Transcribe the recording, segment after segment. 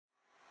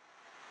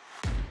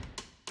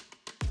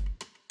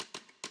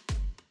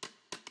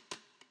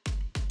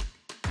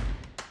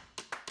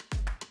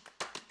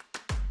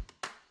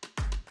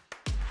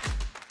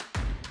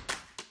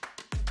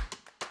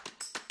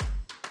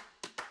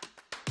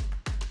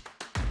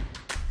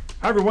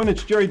Hi everyone,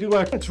 it's Jerry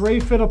Dulac. It's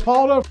Ray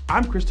Fittipaldo.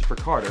 I'm Christopher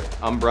Carter.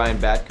 I'm Brian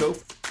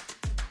Batko.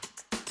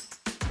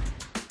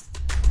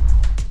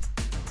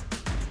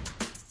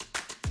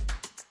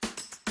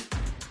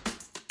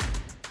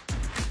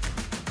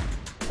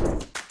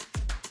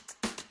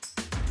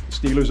 The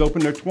Steelers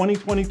open their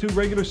 2022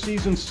 regular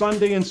season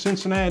Sunday in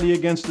Cincinnati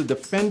against the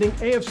defending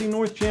AFC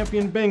North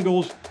champion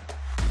Bengals.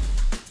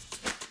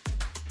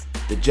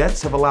 The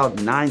Jets have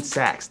allowed 9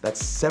 sacks,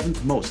 that's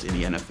 7th most in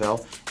the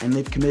NFL, and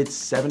they've committed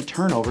 7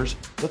 turnovers,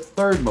 the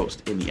 3rd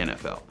most in the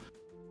NFL.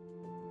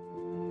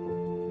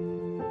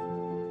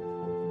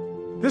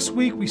 This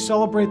week we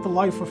celebrate the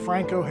life of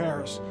Franco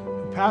Harris,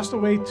 who passed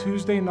away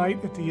Tuesday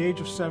night at the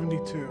age of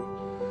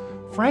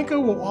 72.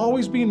 Franco will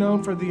always be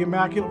known for the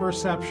Immaculate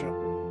Reception.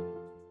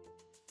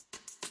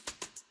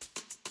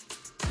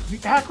 The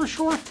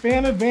Acrisure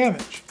Fan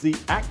Advantage. The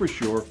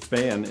Acrisure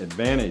Fan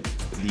Advantage.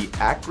 The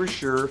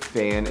Acrisure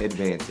Fan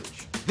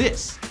Advantage.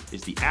 This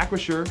is the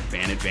Acrisure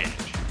Fan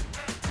Advantage.